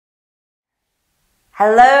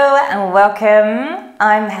Hello and welcome.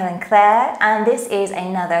 I'm Helen Claire and this is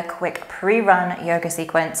another quick pre-run yoga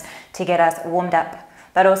sequence to get us warmed up,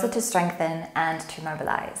 but also to strengthen and to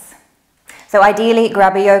mobilize. So ideally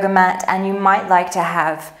grab a yoga mat, and you might like to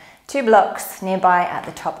have 2 blocks nearby at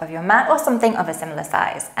the top of your mat or something of a similar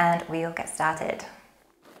size, and we'll get started.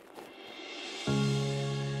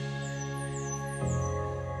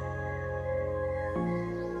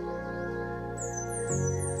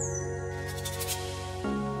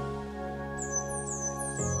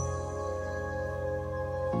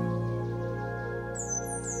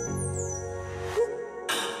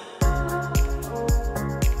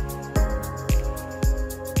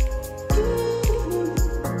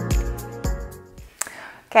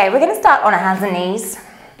 Okay, we're going to start on our hands and knees.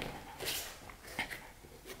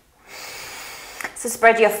 So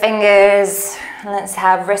spread your fingers. Let's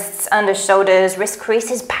have wrists under shoulders, wrist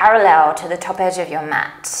creases parallel to the top edge of your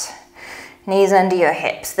mat. Knees under your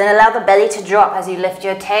hips. Then allow the belly to drop as you lift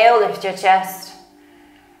your tail, lift your chest.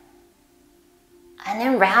 And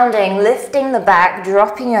then rounding, lifting the back,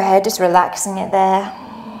 dropping your head, just relaxing it there.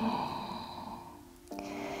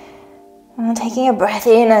 And taking a breath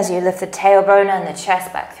in as you lift the tailbone and the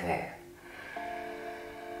chest back through.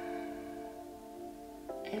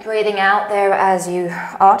 And breathing out there as you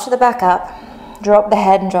arch the back up, drop the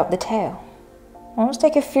head and drop the tail. And let's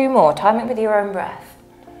take a few more, time it with your own breath.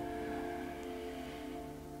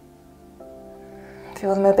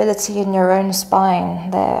 Feel the mobility in your own spine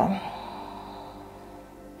there.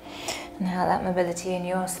 And how that mobility in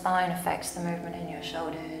your spine affects the movement in your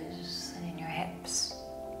shoulders and in your hips.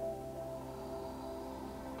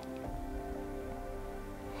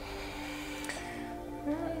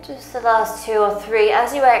 Just the last 2 or 3.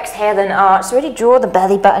 As you exhale and arch, really draw the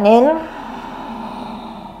belly button in.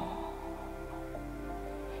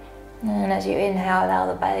 And as you inhale,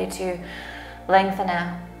 allow the belly to lengthen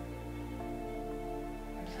out.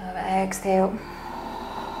 So exhale,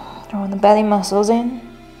 draw the belly muscles in.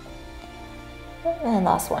 And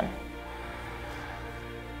last one.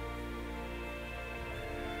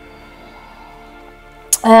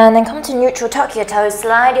 And then come to neutral, tuck your toes,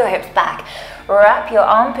 slide your hips back. Wrap your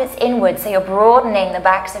armpits inward so you're broadening the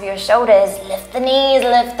backs of your shoulders. Lift the knees,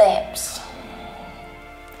 lift the hips.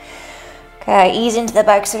 Okay, ease into the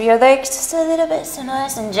backs of your legs just a little bit, so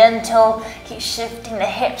nice and gentle. Keep shifting the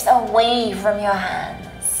hips away from your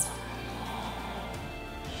hands.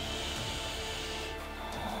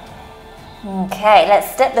 Okay,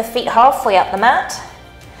 let's step the feet halfway up the mat.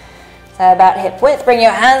 So about hip width, bring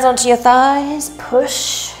your hands onto your thighs,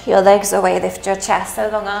 push your legs away, lift your chest, so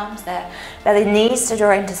long arms there. Belly knees to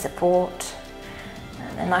draw into support.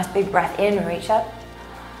 And a nice big breath in, reach up.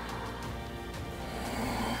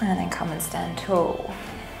 And then come and stand tall.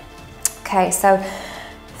 Okay, so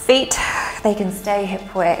feet, they can stay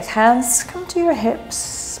hip width. Hands come to your hips,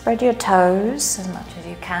 spread your toes as much as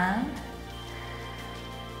you can.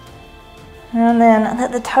 And then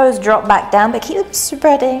let the toes drop back down, but keep them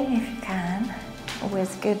spreading if you can.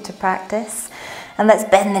 Always good to practice. And let's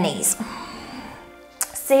bend the knees.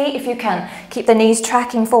 See if you can keep the knees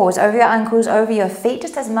tracking forwards over your ankles, over your feet,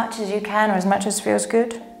 just as much as you can or as much as feels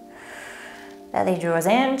good. Belly draws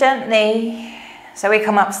in gently. So we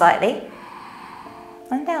come up slightly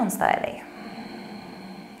and down slightly.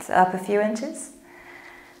 So up a few inches,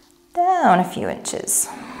 down a few inches.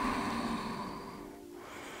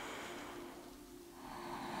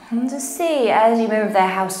 And just see as you move there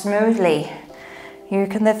how smoothly you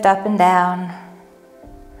can lift up and down,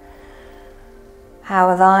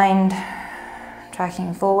 how aligned,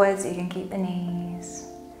 tracking forwards, you can keep the knees.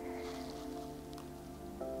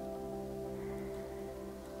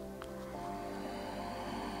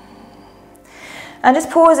 And just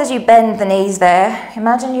pause as you bend the knees there.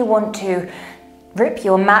 Imagine you want to rip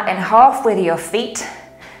your mat in half with your feet,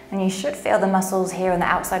 and you should feel the muscles here on the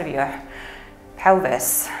outside of your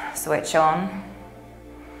pelvis switch on.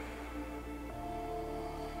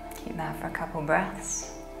 Keep that for a couple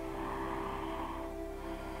breaths.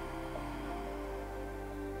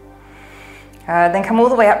 Then come all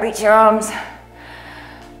the way up, reach your arms.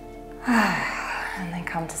 And then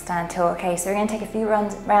come to stand tall. Okay, so we're going to take a few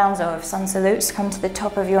rounds of sun salutes. Come to the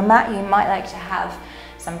top of your mat. You might like to have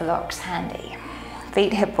some blocks handy.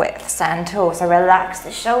 Feet hip width, stand tall. So relax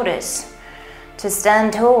the shoulders. To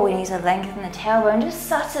stand tall, we need to lengthen the tailbone just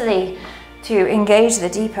subtly to engage the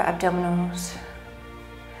deeper abdominals.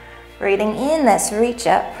 Breathing in, let's reach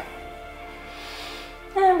up.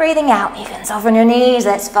 And breathing out, you can soften your knees.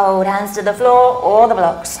 Let's fold hands to the floor or the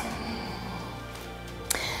blocks.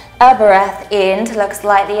 A breath in to look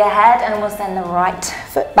slightly ahead, and we'll send the right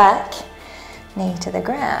foot back. Knee to the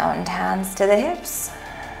ground, hands to the hips.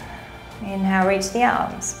 Inhale, reach the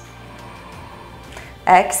arms.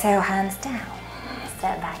 Exhale, hands down.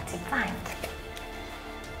 Step back to plank.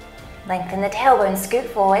 Lengthen the tailbone, scoot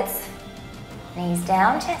forwards. Knees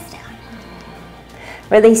down, chest down.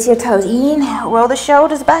 Release your toes. Inhale, roll the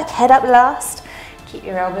shoulders back, head up last. Keep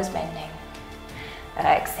your elbows bending.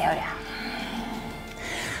 Exhale down.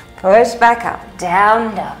 Push back up,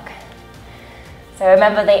 down dog. So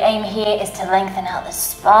remember, the aim here is to lengthen out the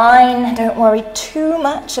spine. Don't worry too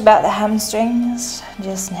much about the hamstrings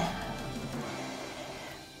just now.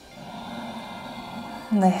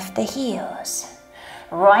 Lift the heels.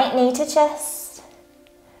 Right knee to chest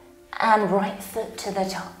and right foot to the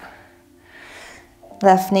top.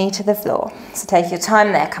 Left knee to the floor. So take your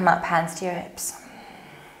time there. Come up, hands to your hips.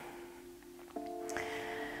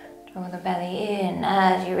 Draw the belly in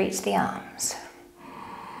as you reach the arms.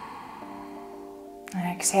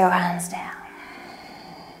 Exhale, hands down.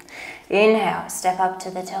 Inhale, step up to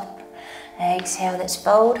the top. Exhale, let's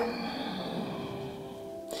fold.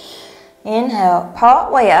 Inhale,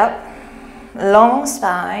 part way up, long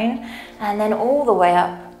spine, and then all the way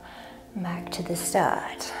up, back to the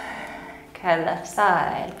start. Okay, left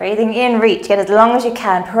side. Breathing in, reach, get as long as you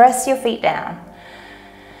can. Press your feet down.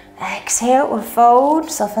 Exhale, or fold,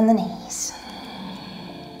 soften the knees.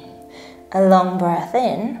 A long breath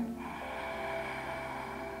in.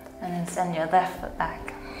 And then send your left foot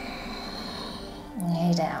back.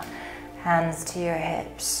 Knee down, hands to your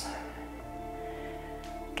hips.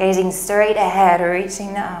 Gazing straight ahead,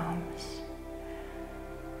 reaching the arms.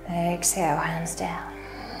 Exhale, hands down.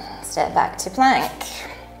 Step back to plank.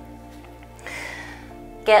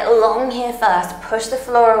 Get long here first, push the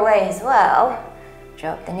floor away as well.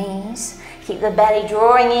 Drop the knees. Keep the belly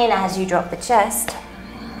drawing in as you drop the chest.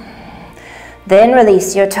 Then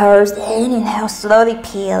release your toes, then inhale, slowly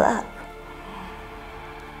peel up.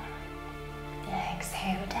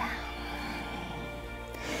 Exhale down.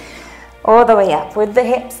 All the way up with the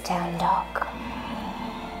hips, down dog.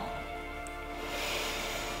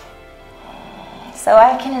 So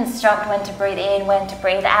I can instruct when to breathe in, when to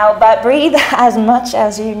breathe out, but breathe as much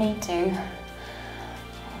as you need to.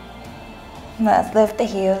 Let's lift the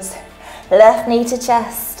heels. Left knee to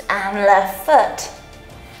chest and left foot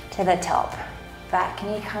to the top. Back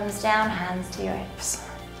knee comes down, hands to your hips.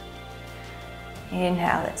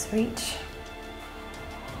 Inhale, let's reach.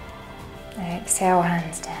 Exhale,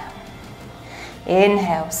 hands down.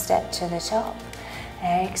 Inhale, step to the top.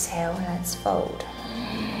 Exhale, let's fold.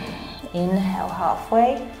 Inhale,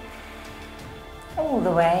 halfway. All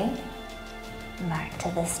the way back to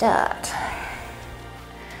the start.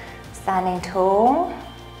 Standing tall.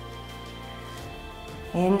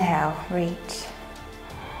 Inhale, reach.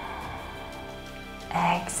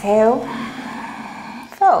 Exhale,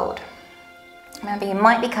 fold. Remember, you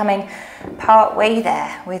might be coming part way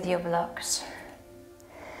there with your blocks.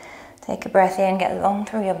 Take a breath in, get long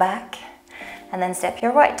through your back, and then step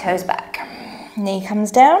your right toes back. Knee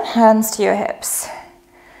comes down, hands to your hips.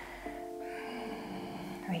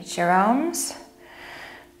 Reach your arms.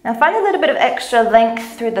 Now find a little bit of extra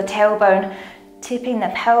length through the tailbone, tipping the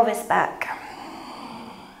pelvis back.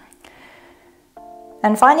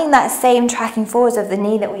 And finding that same tracking forwards of the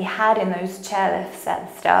knee that we had in those chairlifts at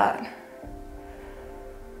the start.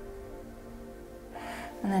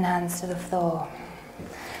 And then hands to the floor.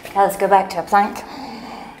 Now let's go back to a plank.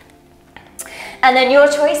 And then your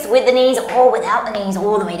choice, with the knees or without the knees,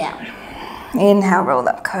 all the way down. Inhale, roll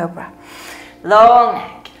up, cobra. Long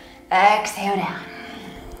neck. Exhale down.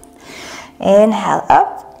 Inhale,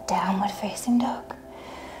 up, downward facing dog.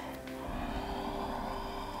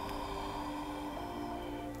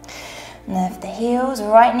 Lift the heels,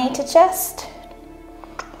 right knee to chest.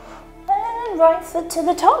 And right foot to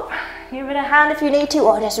the top. Give it a hand if you need to,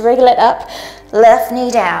 or just wriggle it up. Left knee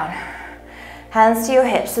down. Hands to your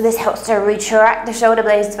hips, so this helps to retract the shoulder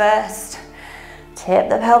blades first. Tip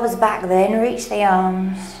the pelvis back, then reach the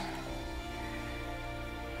arms.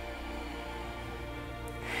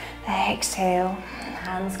 Exhale,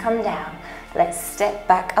 hands come down. Let's step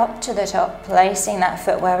back up to the top, placing that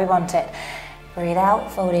foot where we want it. Breathe out,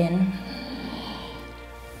 fold in.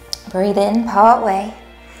 Breathe in, part way.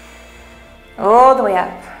 All the way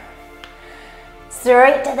up.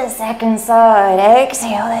 Straight to the second side.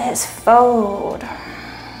 Exhale, let's fold.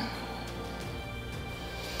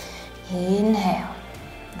 Inhale,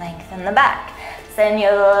 lengthen the back. Send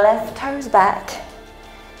your left toes back.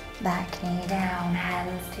 Back knee down,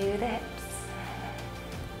 hands to the hips.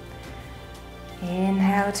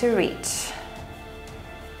 Inhale to reach.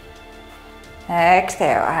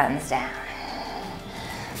 Exhale, hands down.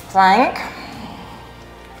 Plank.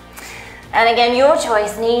 And again, your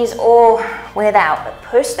choice, knees or without, but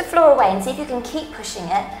push the floor away and see if you can keep pushing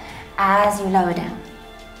it as you lower down.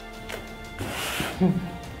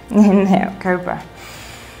 Inhale, cobra.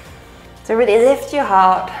 So really lift your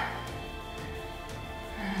heart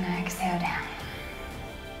and exhale down.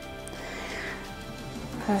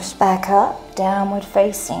 Push back up, downward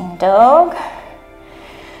facing dog.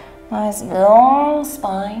 Nice long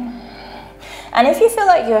spine. And if you feel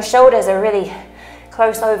like your shoulders are really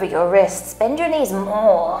close over your wrists, bend your knees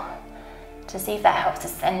more to see if that helps to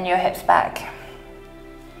send your hips back.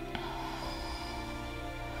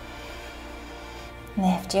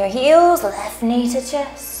 Lift your heels, left knee to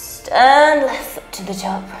chest and left foot to the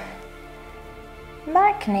top.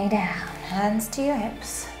 Back knee down, hands to your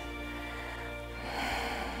hips.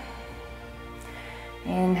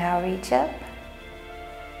 Inhale, reach up.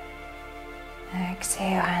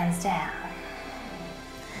 Exhale, hands down.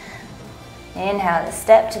 Inhale, the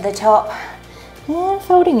step to the top and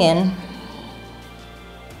folding in.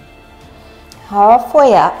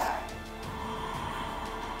 Halfway up.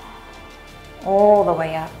 All the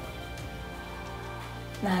way up.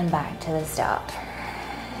 And back to the start.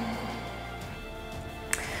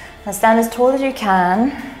 Now stand as tall as you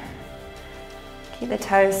can. Keep the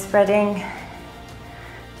toes spreading.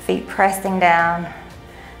 Feet pressing down.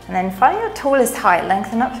 And then find your tallest height.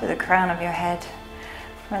 Lengthen up through the crown of your head.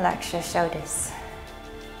 Relax your shoulders.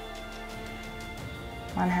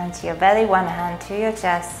 One hand to your belly, one hand to your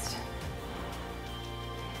chest.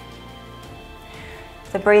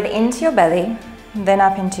 So breathe into your belly, then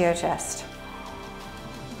up into your chest.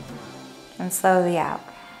 And slowly out.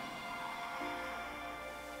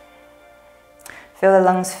 Feel the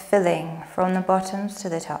lungs filling from the bottoms to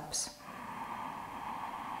the tops.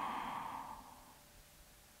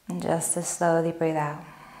 And just as slowly breathe out.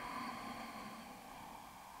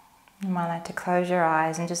 You might like to close your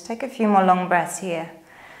eyes and just take a few more long breaths here.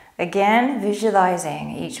 Again, visualizing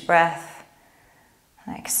each breath,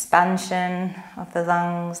 the expansion of the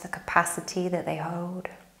lungs, the capacity that they hold.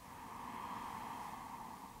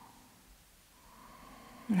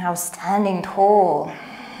 And how standing tall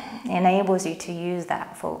enables you to use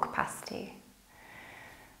that full capacity.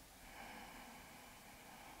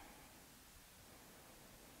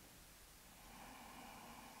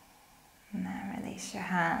 And then release your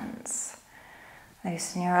hands.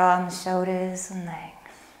 Loosen your arms, shoulders and legs.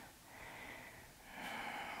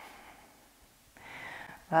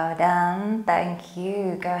 Well done, thank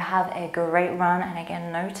you. Go have a great run and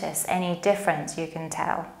again notice any difference you can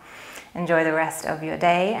tell. Enjoy the rest of your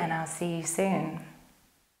day and I'll see you soon.